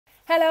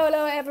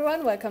Hello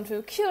everyone, welcome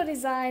to QKnow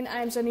Design.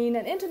 I'm Janine,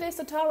 and in today's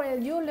tutorial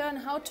you'll learn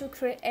how to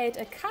create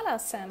a color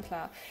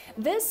sampler.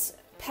 This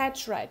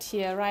patch right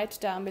here, right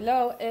down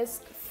below,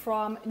 is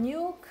from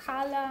New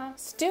Color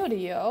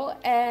Studio,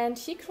 and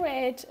he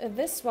created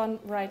this one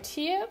right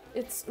here.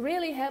 It's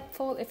really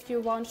helpful if you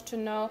want to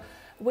know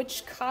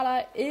which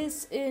color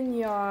is in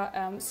your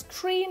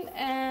screen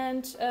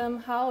and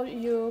how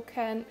you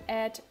can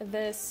add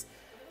this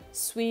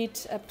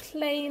sweet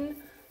plane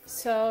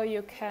so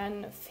you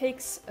can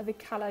fix the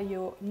color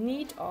you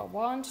need or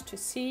want to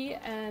see.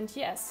 And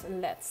yes,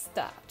 let's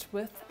start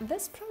with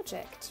this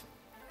project.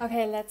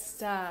 Okay, let's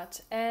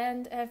start.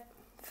 And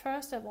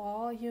first of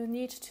all, you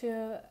need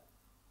to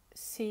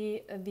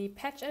see the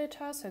patch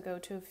editor. So go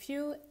to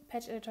View,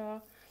 Patch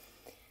Editor.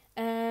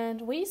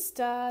 And we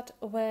start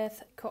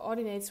with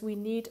coordinates we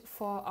need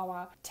for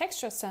our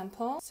texture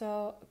sample.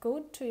 So go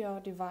to your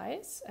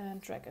device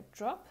and drag and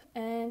drop.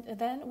 And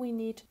then we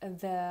need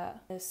the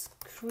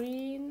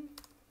screen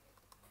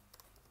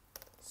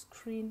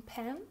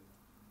pen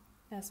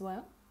as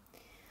well.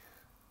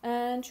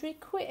 And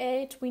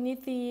we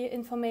need the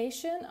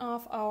information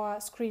of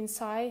our screen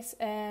size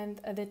and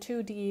the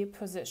 2D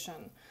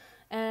position.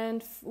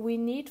 And we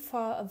need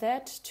for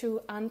that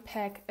to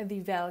unpack the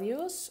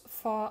values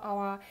for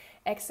our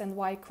X and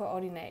Y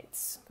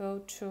coordinates.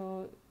 Go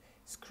to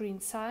screen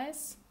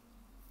size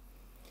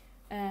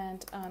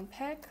and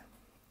unpack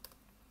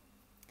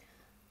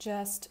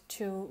just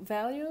two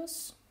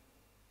values.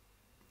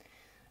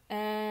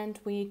 And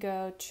we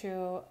go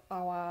to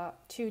our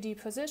 2D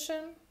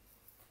position,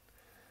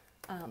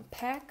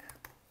 unpack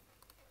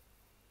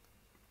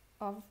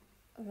of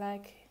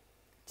like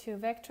two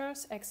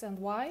vectors, X and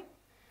Y.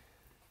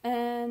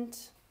 And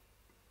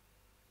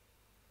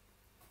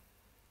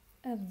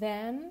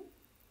then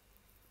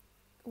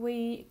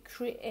we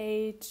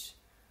create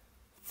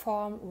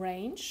from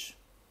range,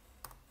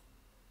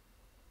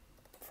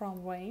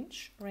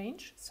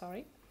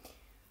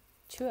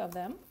 two of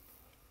them.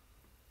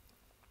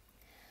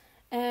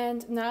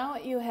 And now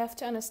you have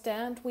to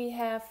understand we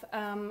have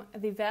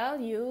the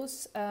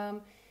values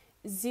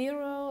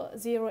 0,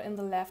 0 in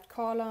the left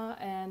corner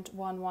and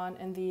 1, 1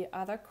 in the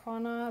other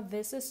corner.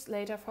 This is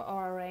later for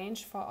our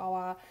range. For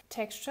our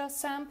texture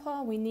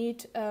sample, we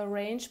need a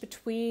range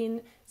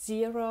between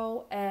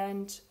 0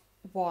 and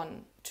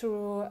 1.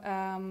 To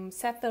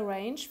set the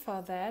range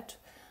for that,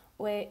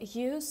 we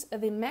use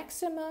the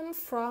maximum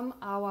from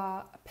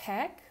our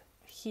pack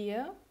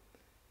here.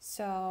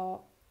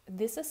 So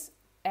this is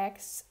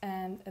X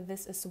and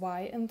this is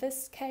Y in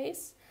this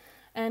case.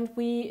 And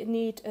we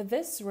need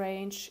this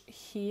range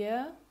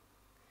here.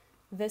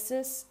 This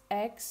is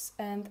X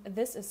and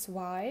this is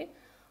Y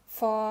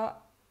from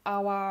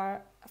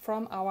our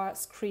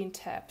screen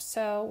tab.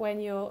 So when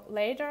you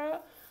later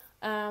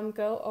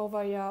go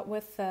over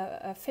with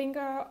the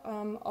finger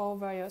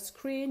over your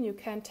screen, you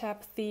can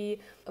tap the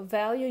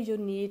value you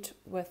need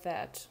with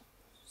that.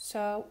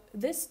 So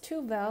these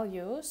two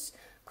values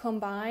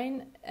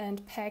combine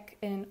and pack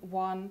in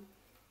one.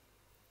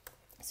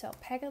 So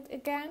pack it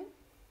again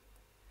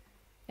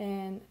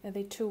in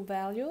the two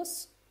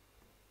values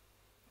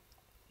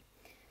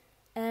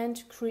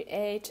and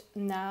create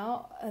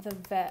now the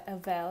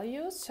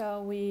value.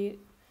 So we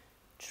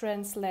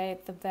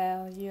translate the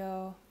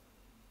value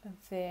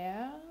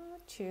there,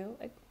 2,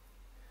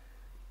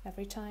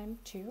 every time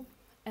 2,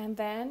 and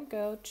then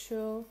go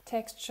to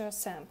texture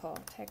sampler,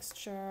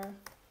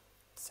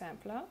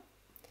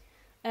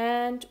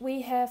 and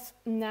we have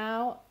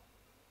now,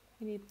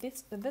 we need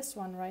this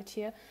one right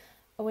here.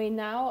 We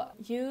now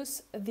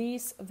use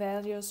these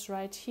values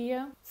right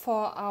here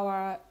for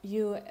our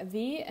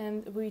UV,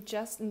 and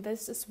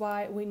this is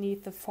why we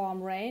need the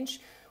form range.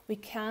 We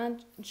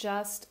can't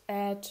just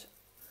add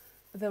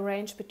the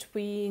range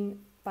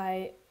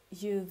by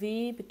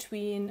UV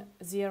between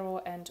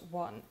 0 and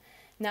 1.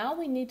 Now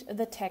we need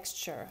the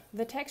texture.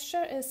 The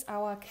texture is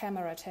our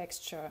camera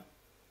texture.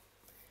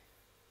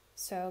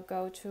 So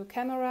go to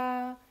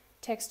Camera,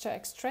 Texture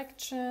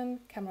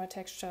Extraction, Camera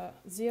Texture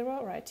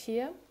 0 right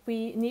here.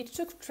 We need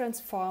to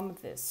transform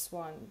this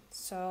one.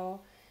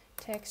 So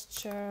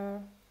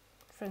Texture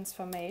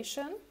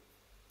Transformation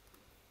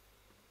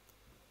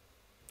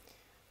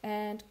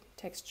and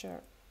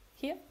Texture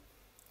here.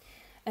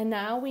 And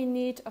now we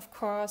need, of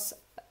course,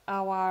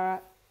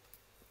 our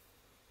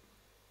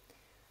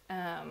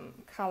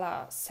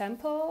color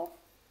sample.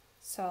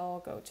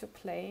 So go to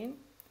Plane,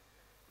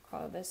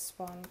 call this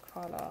one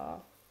Color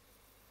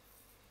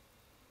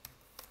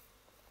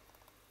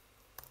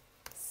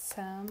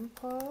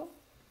Sample.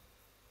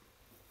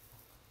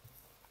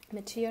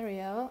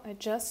 Material,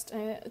 it's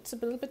a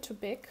little bit too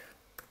big,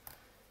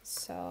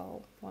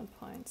 so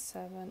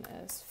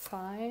 1.7 is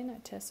fine. I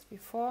tested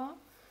before.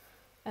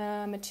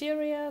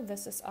 Material,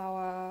 this is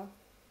our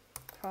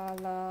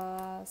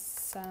color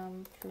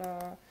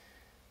sampler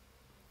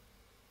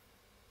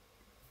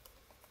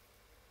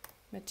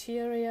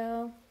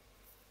material,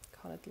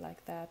 call it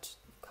like that.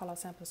 Color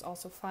sample is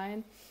also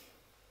fine.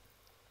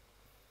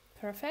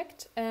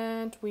 Perfect.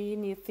 And we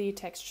need the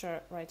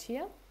texture right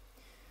here.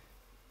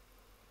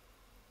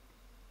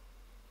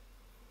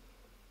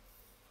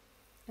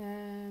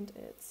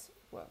 and it's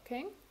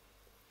working.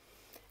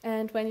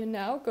 And when you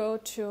now go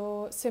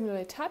to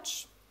Simulate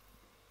Touch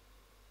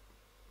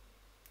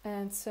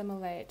and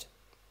simulate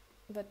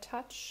the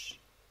touch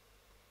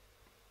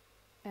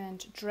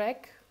and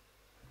drag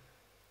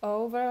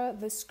over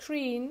the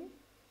screen,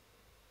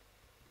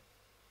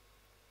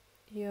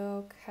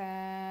 you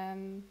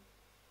can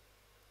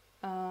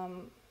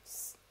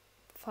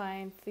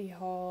find the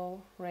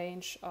whole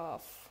range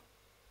of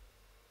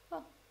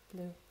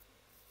blue,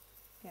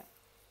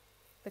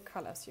 the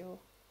colors you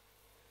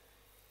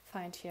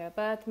find here.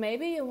 But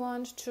maybe you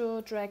want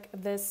to drag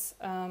this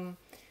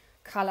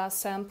color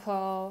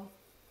sample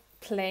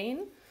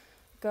plane.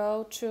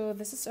 Go to,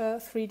 this is a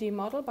 3D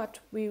model, but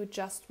we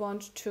just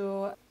want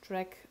to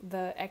drag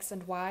the X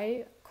and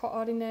Y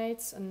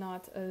coordinates and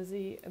not the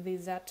Z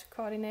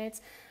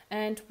coordinates.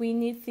 And we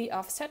need the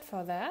offset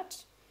for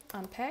that.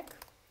 Unpack.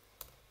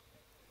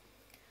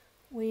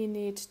 We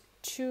need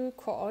 2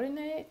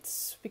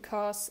 coordinates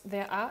because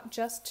there are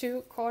just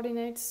 2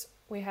 coordinates.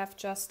 We have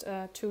just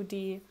a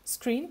 2D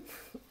screen.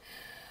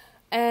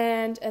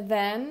 And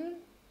then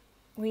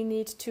we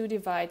need 2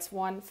 divides,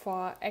 one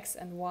for X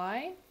and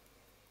Y.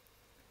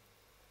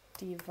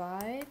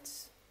 Divide,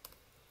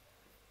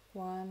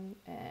 1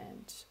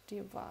 and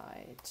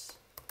divide.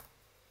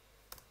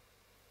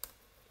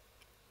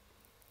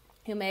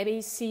 You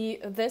maybe see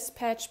this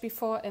patch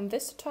before in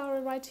this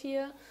tutorial right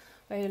here,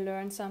 where you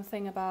learn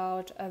something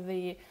about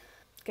the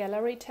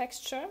gallery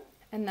texture.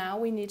 And now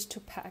we need to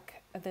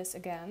pack this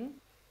again.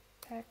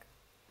 Pack.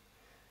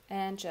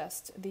 And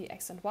just the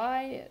X and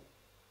Y,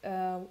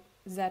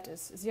 Z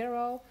is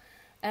 0.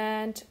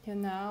 And you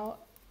now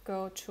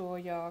go to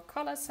your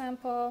color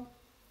sample,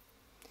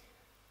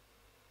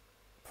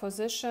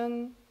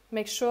 position,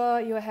 make sure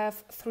you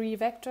have 3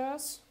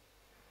 vectors,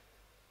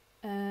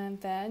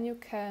 and then you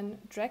can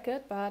drag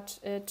it, but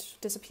it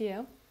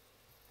disappears.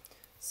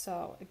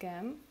 So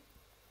again,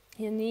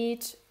 you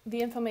need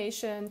the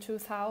information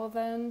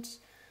 2000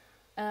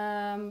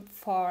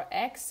 for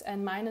X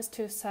and minus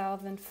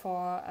 2000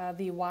 for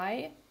the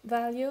Y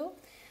value.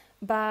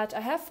 But I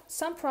have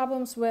some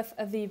problems with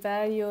the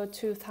value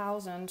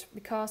 2000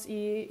 because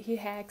he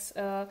hacks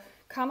a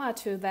comma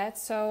to that,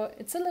 so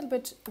it's a little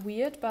bit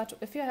weird. But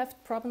if you have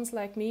problems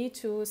like me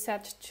to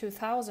set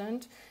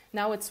 2000,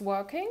 now it's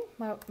working.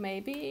 Well,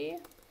 maybe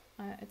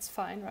it's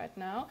fine right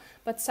now,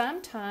 but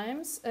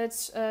sometimes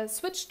it's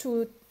switched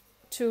to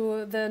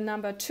the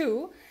number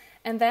 2,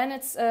 and then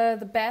it's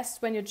the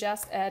best when you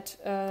just add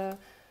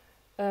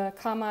a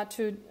comma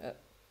to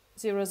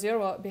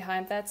 00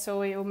 behind that,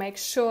 so you make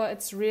sure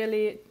it's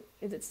really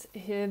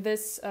here.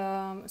 This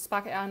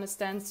Spark AI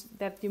understands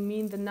that you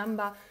mean the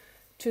number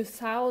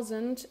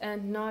 2000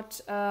 and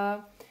not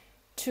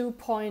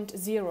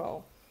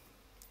 2.0.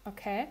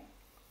 Okay,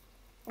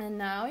 and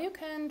now you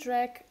can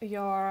drag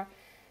your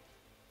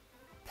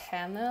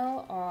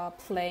panel or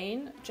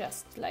plane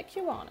just like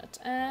you want it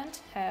and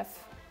have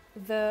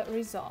the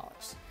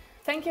result.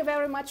 Thank you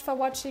very much for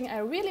watching. I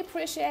really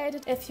appreciate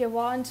it. If you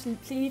want,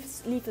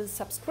 please leave a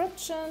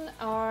subscription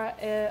or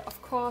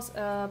of course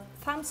a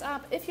thumbs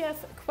up. If you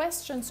have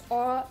questions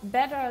or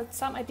better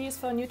some ideas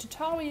for new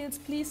tutorials,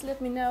 please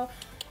let me know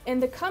in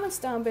the comments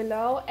down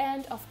below,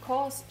 and of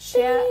course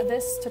share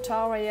this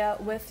tutorial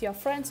with your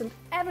friends and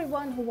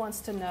everyone who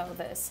wants to know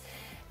this.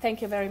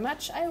 Thank you very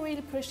much. I really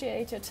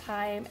appreciate your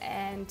time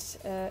and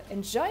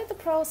enjoy the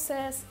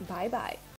process. Bye bye.